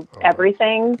do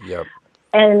everything. Yep.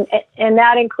 And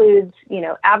that includes,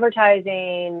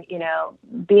 advertising,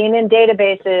 being in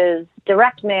databases,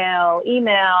 direct mail,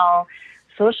 email,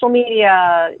 social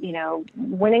media,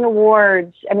 winning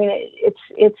awards. I mean,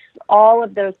 it's all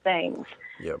of those things.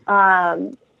 Yep.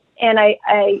 And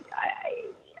I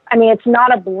mean, it's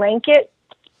not a blanket.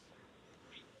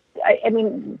 I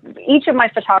mean, each of my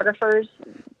photographers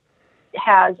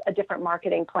has a different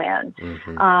marketing plan.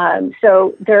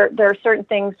 So there are certain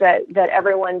things that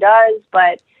everyone does,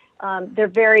 but they're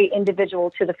very individual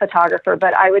to the photographer.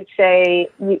 But I would say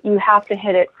you have to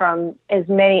hit it from as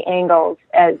many angles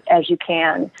as you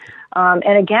can.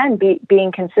 And again,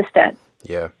 being consistent.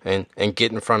 Yeah, and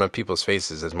get in front of people's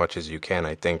faces as much as you can.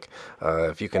 I think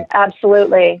if you can,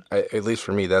 absolutely. At least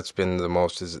for me, that's been the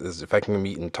most. Is if I can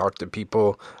meet and talk to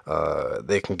people,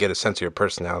 they can get a sense of your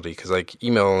personality. Because like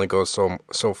email only goes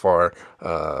so far.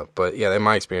 But yeah, in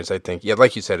my experience, I think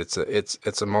like you said,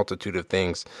 it's a multitude of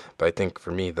things. But I think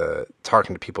for me, the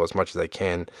talking to people as much as I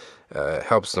can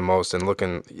helps the most. And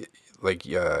looking like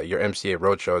your MCA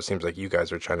Roadshow, it seems like you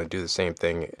guys are trying to do the same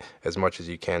thing as much as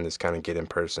you can. Just kind of get in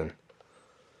person.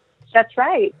 That's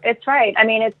right. It's right. I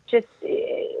mean, it's just,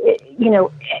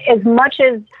 as much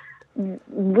as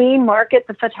we market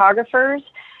the photographers,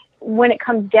 when it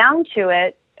comes down to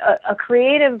it, a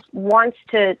creative wants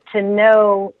to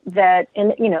know that,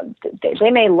 and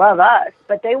they may love us,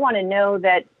 but they want to know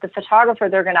that the photographer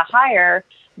they're going to hire,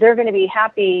 they're going to be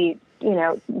happy,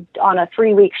 on a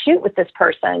 3-week shoot with this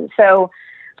person. So,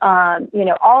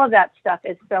 all of that stuff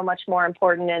is so much more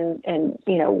important, and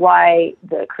why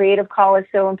the creative call is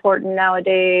so important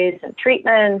nowadays, and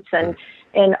treatments and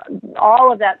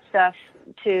all of that stuff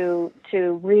to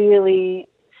really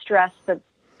stress the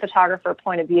photographer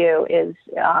point of view is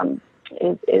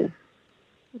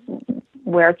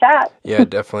where it's at. Yeah,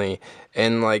 definitely.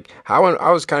 And like I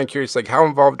was kind of curious, like how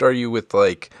involved are you with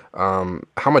like how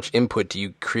much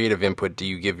creative input do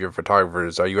you give your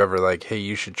photographers? Are you ever like, hey,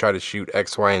 you should try to shoot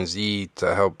X, Y, and Z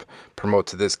to help promote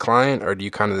to this client, or do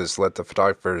you kind of just let the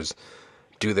photographers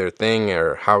do their thing,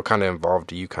 or how kind of involved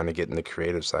do you kind of get in the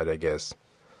creative side, I guess?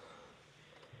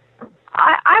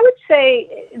 I would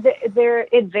say it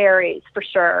varies for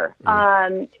sure.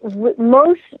 For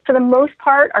the most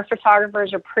part, our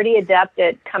photographers are pretty adept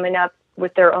at coming up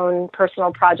with their own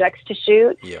personal projects to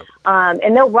shoot. Yep.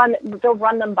 And they'll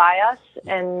run them by us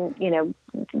and,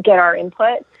 get our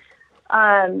input.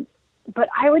 But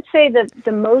I would say that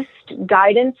the most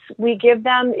guidance we give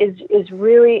them is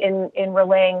really in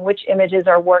relaying which images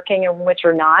are working and which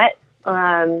are not.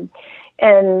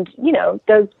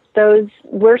 Those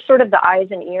we're sort of the eyes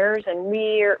and ears, and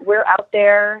we're out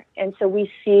there, and so we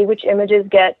see which images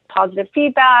get positive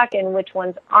feedback and which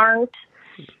ones aren't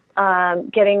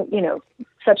getting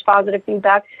such positive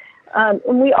feedback. And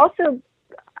we also,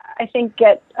 I think,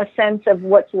 get a sense of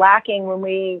what's lacking when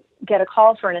we get a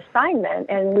call for an assignment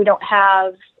and we don't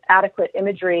have adequate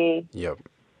imagery, Yep.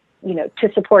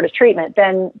 To support a treatment,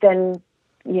 then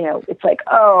it's like,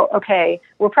 oh, okay,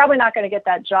 we're probably not going to get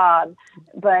that job.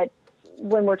 But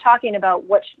when we're talking about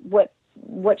what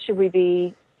should we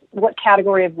be, what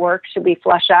category of work should we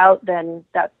flesh out, then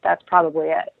that's probably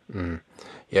it. Mm.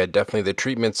 Yeah, definitely. The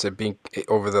treatments have been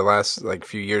over the last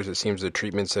few years. It seems the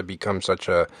treatments have become such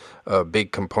a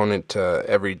big component to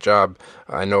every job.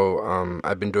 I know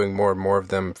I've been doing more and more of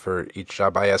them for each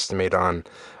job. I estimate on,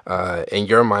 in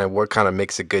your mind, what kind of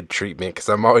makes a good treatment? Because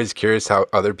I'm always curious how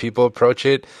other people approach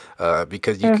it.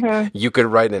 Because you could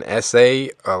write an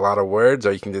essay, a lot of words,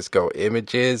 or you can just go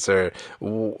images. Or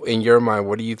in your mind,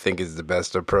 what do you think is the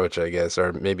best approach? I guess,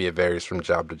 or maybe it varies from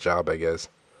job to job. I guess.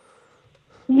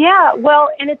 Yeah, well,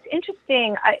 and it's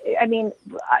interesting. I mean,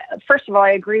 first of all,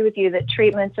 I agree with you that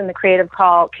treatments in the creative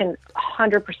call can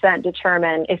 100%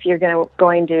 determine if you're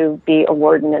going to be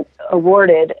awarded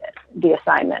the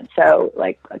assignment. So,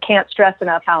 I can't stress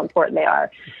enough how important they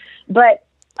are. But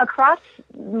across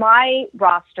my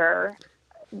roster,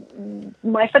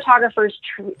 my photographers,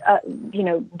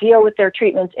 deal with their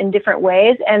treatments in different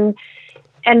ways, and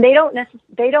they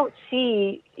don't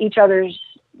see each other's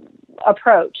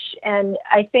approach. And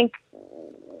I think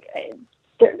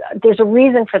there's a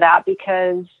reason for that,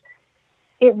 because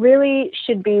it really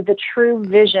should be the true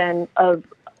vision of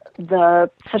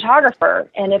the photographer.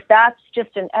 And if that's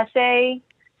just an essay,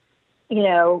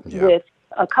 with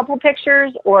a couple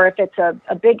pictures, or if it's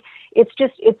a big,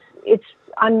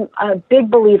 I'm a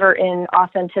big believer in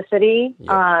authenticity,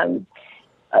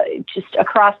 just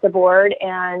across the board.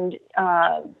 And,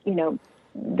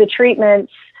 the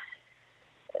treatments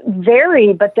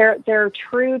vary, but they're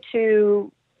true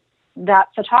to that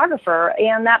photographer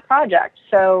and that project.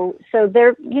 So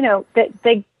they're,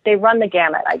 they run the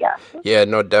gamut, I guess. Yeah,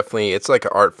 no, definitely. It's like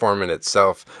an art form in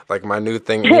itself. Like my new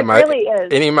thing, really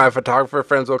is. Any of my photographer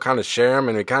friends will kind of share them,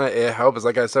 and it helps.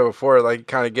 Like I said before,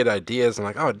 kind of get ideas. I'm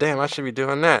like, oh, damn, I should be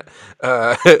doing that.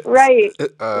 Right.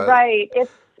 Right.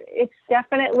 It's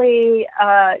definitely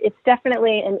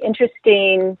an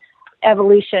interesting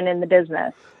evolution in the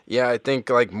business. Yeah, I think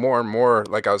more and more,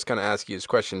 I was going to ask you this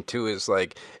question too, is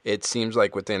it seems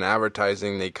like within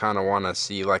advertising, they kind of want to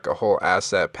see a whole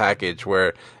asset package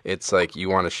where it's you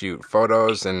want to shoot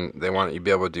photos and they want you to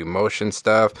be able to do motion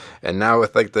stuff. And now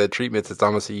with the treatments, it's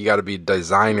almost you got to be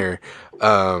designer.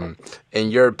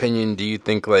 In your opinion, do you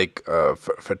think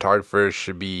photographers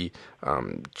should be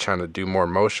trying to do more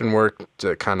motion work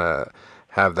to kind of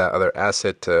have that other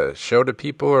asset to show to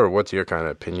people, or what's your kind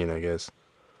of opinion, I guess?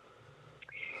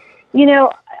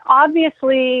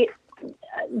 Obviously,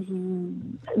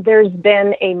 there's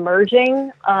been a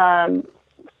merging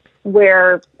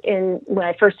where when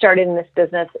I first started in this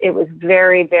business, it was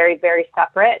very, very, very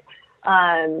separate.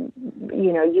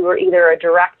 You were either a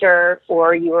director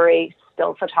or you were a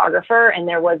still photographer, and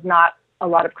there was not a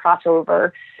lot of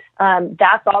crossover.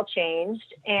 That's all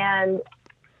changed. And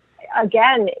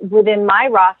again, within my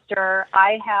roster,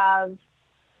 I have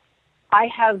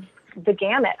the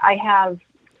gamut. I have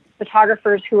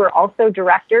photographers who are also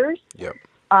directors,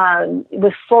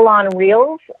 with full-on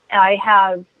reels. I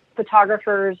have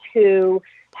photographers who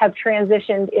have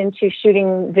transitioned into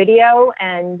shooting video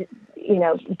and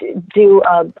do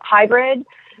a hybrid,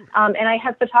 and I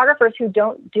have photographers who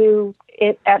don't do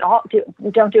it at all,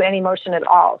 don't do any motion at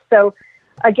all. So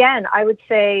again, I would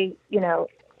say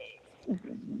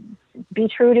be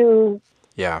true to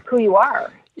who you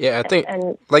are. Yeah, I think,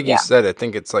 you said, I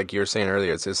think it's like you were saying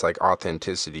earlier, it's just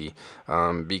authenticity.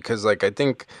 Because I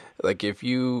think if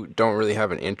you don't really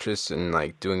have an interest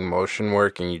in doing motion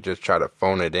work and you just try to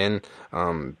phone it in,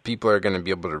 people are going to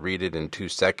be able to read it in 2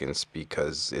 seconds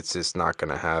because it's just not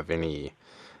going to have any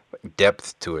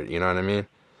depth to it. You know what I mean?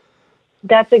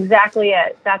 That's exactly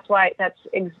it. That's why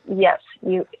yes,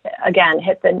 you again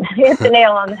hit the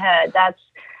nail on the head. That's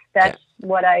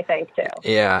what I think too.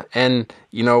 Yeah, and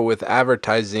with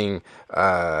advertising,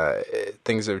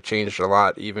 things have changed a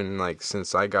lot. Even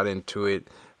since I got into it,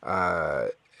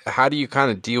 how do you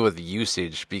kind of deal with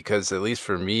usage? Because at least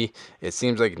for me, it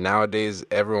seems like nowadays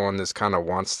everyone just kind of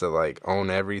wants to own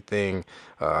everything,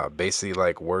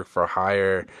 basically work for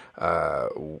hire.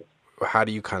 How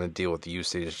do you kind of deal with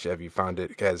usage? Have you found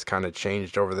it has kind of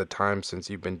changed over the time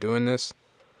since you've been doing this?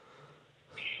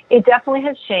 It definitely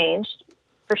has changed,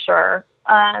 for sure.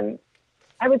 I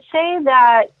would say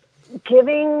that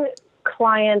giving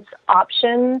clients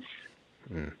options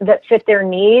that fit their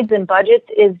needs and budgets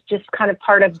is just kind of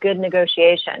part of good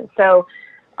negotiation. So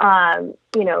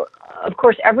You know, of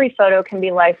course, every photo can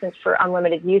be licensed for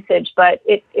unlimited usage, but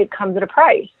it comes at a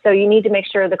price. So you need to make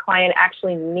sure the client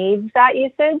actually needs that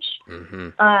usage.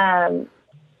 Mm-hmm.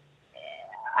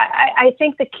 I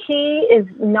think the key is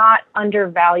not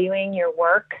undervaluing your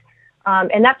work.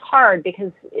 And that's hard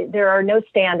because there are no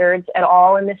standards at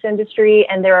all in this industry.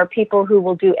 And there are people who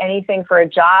will do anything for a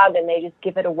job and they just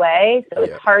give it away. So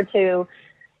it's hard to,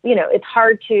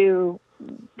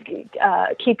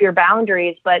 keep your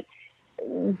boundaries. But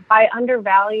by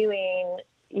undervaluing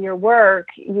your work,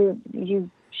 you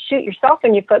shoot yourself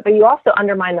in your foot, but you also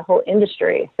undermine the whole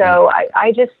industry. So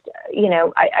I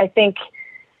think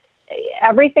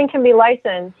everything can be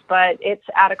licensed, but it's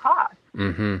at a cost.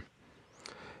 Mm-hmm.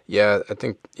 Yeah, I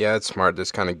think, it's smart to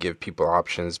just kind of give people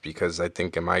options, because I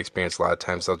think in my experience, a lot of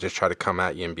times they'll just try to come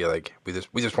at you and be like, we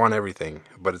just want everything.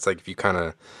 But it's like, if you kind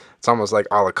of, it's almost like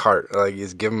a la carte. Like, you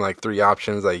just give them like 3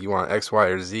 options, like you want X, Y,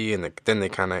 or Z, and then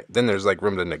there's like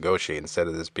room to negotiate instead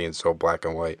of this being so black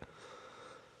and white.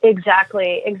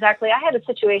 Exactly. I had a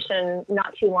situation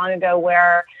not too long ago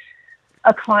where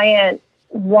a client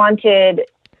wanted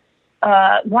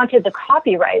the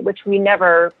copyright, which we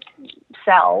never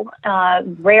sell,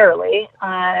 rarely,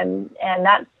 and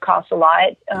that costs a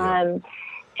lot.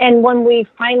 And when we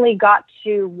finally got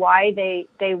to why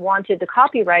they wanted the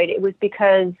copyright, it was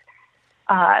because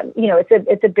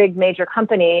it's a big major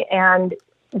company, and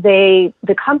the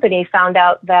company found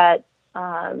out that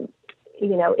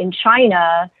in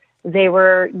China they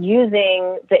were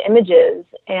using the images,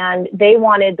 and they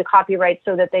wanted the copyright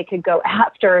so that they could go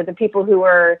after the people who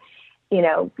were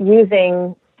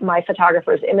using my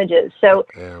photographer's images. So,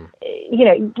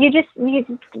 you just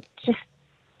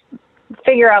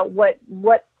figure out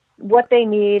what they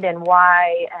need and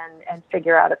why, and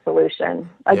figure out a solution.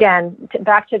 Again,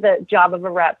 back to the job of a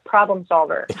rep, problem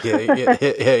solver.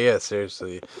 Yeah,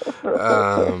 seriously.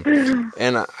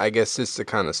 And I guess just to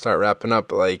kind of start wrapping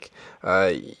up, like,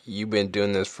 you've been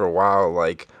doing this for a while,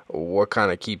 like, what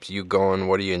kind of keeps you going?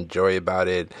 What do you enjoy about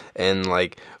it? And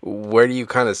like, where do you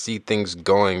kind of see things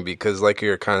going? Because like you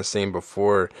were kind of saying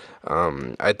before,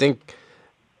 I think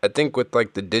with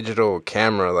like the digital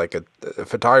camera, like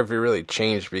photography really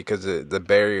changed, because the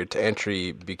barrier to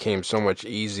entry became so much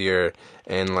easier.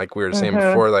 And like we were saying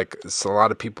before, like, a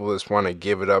lot of people just want to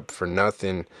give it up for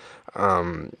nothing.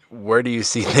 Where do you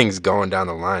see things going down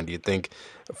the line? Do you think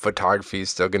photography is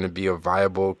still going to be a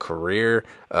viable career?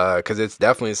 Because it's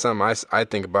definitely something I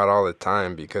think about all the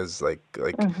time, because like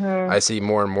I see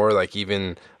more and more, like,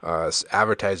 even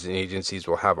advertising agencies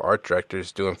will have art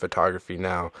directors doing photography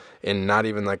now, and not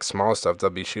even like small stuff. They'll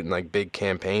be shooting like big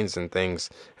campaigns and things,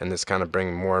 and this kind of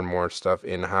bring more and more stuff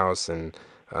in-house. And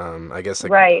I guess,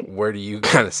 like, where do you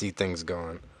kind of see things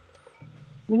going?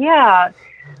 Yeah.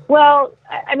 Well,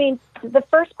 I mean, the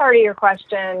first part of your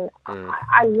question,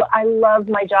 I love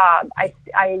my job.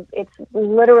 It's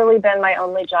literally been my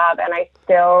only job, and I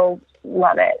still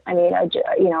love it. I mean,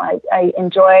 I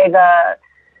enjoy the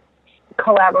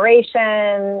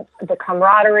collaboration, the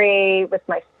camaraderie with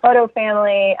my photo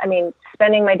family. I mean,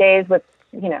 spending my days with,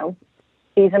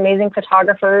 these amazing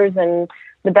photographers and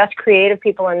the best creative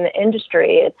people in the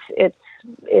industry.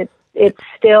 It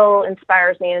still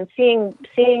inspires me, and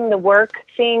seeing the work,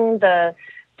 seeing the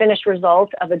finished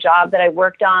result of a job that I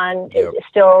worked on, it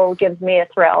still gives me a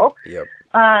thrill.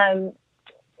 But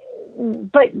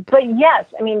yes,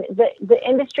 I mean, the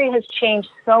industry has changed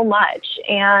so much,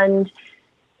 and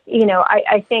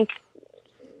I think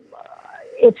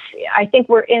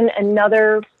we're in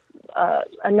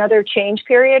another change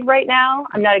period right now.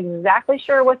 I'm not exactly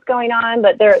sure what's going on,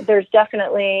 but there's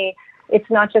definitely, it's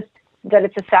not just that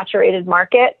it's a saturated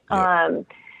market.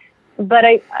 But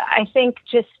I think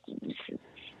just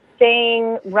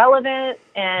staying relevant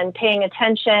and paying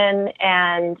attention,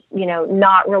 and,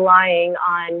 not relying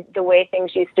on the way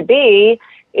things used to be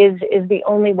is the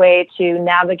only way to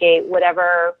navigate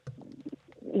whatever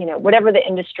the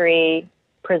industry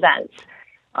presents.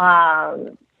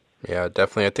 Yeah,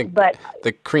 definitely. I think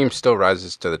the cream still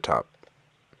rises to the top.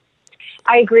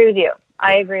 I agree with you.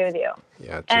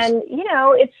 Yeah. And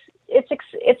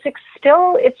it's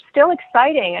still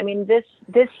exciting. I mean,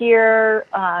 this year,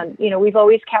 we've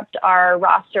always kept our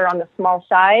roster on the small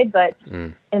side, but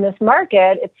in this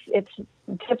market, it's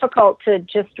difficult to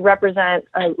just represent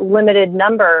a limited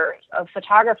number of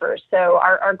photographers. So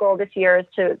our goal this year is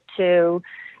to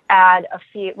add a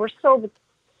few. We're still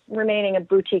remaining a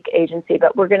boutique agency,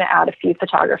 but we're going to add a few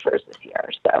photographers this year.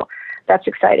 So that's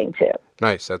exciting too.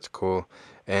 Nice. That's cool.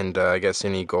 And I guess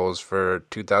any goals for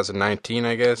 2019,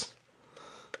 I guess?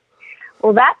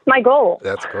 Well, that's my goal.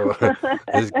 That's cool.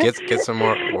 Just get some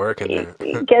more work in there.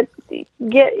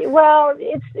 Well,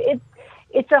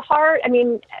 it's a hard. I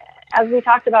mean, as we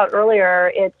talked about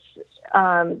earlier, it's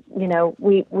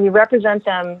we represent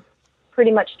them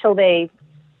pretty much till they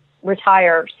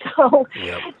retire. So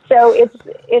Yep. so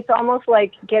it's almost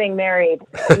like getting married.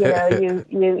 You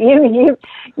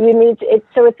need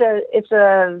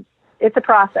to, it's a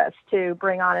process to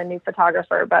bring on a new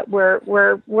photographer, but we're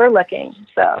looking.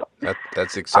 So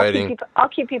that's exciting. I'll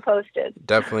keep you posted.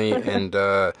 Definitely. And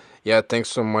yeah, thanks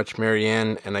so much,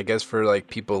 Marianne. And I guess for like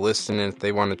people listening, if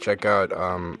they want to check out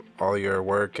all your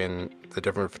work and the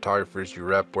different photographers you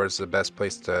rep, where's the best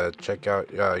place to check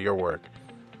out your work?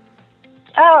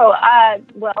 Oh,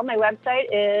 well, my website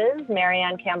is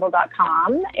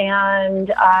mariannecampbell.com, and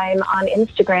I'm on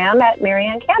Instagram at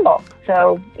Marianne Campbell.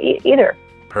 So either.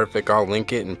 Perfect. I'll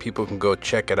link it and people can go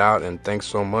check it out. And thanks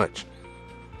so much.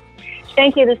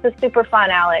 Thank you. This was super fun,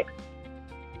 Alex.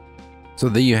 So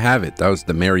there you have it. That was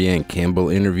the Marianne Campbell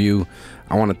interview.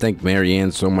 I want to thank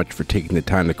Marianne so much for taking the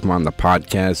time to come on the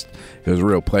podcast. It was a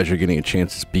real pleasure getting a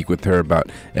chance to speak with her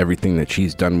about everything that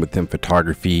she's done within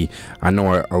photography. I know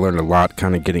I learned a lot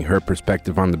kind of getting her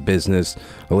perspective on the business,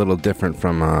 a little different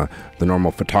from the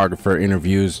normal photographer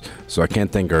interviews, so I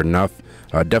can't thank her enough.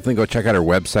 Definitely go check out her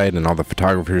website and all the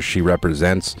photographers she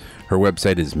represents. Her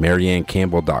website is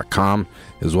mariannecampbell.com,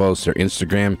 as well as her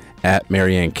Instagram at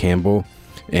Marianne Campbell.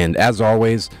 And as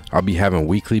always, I'll be having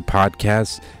weekly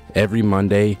podcasts every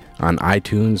Monday on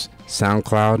iTunes,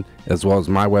 SoundCloud, as well as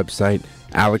my website,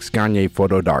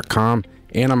 alexgagnephoto.com,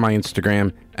 and on my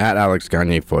Instagram at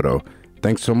alexgagnephoto.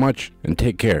 Thanks so much, and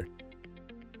take care.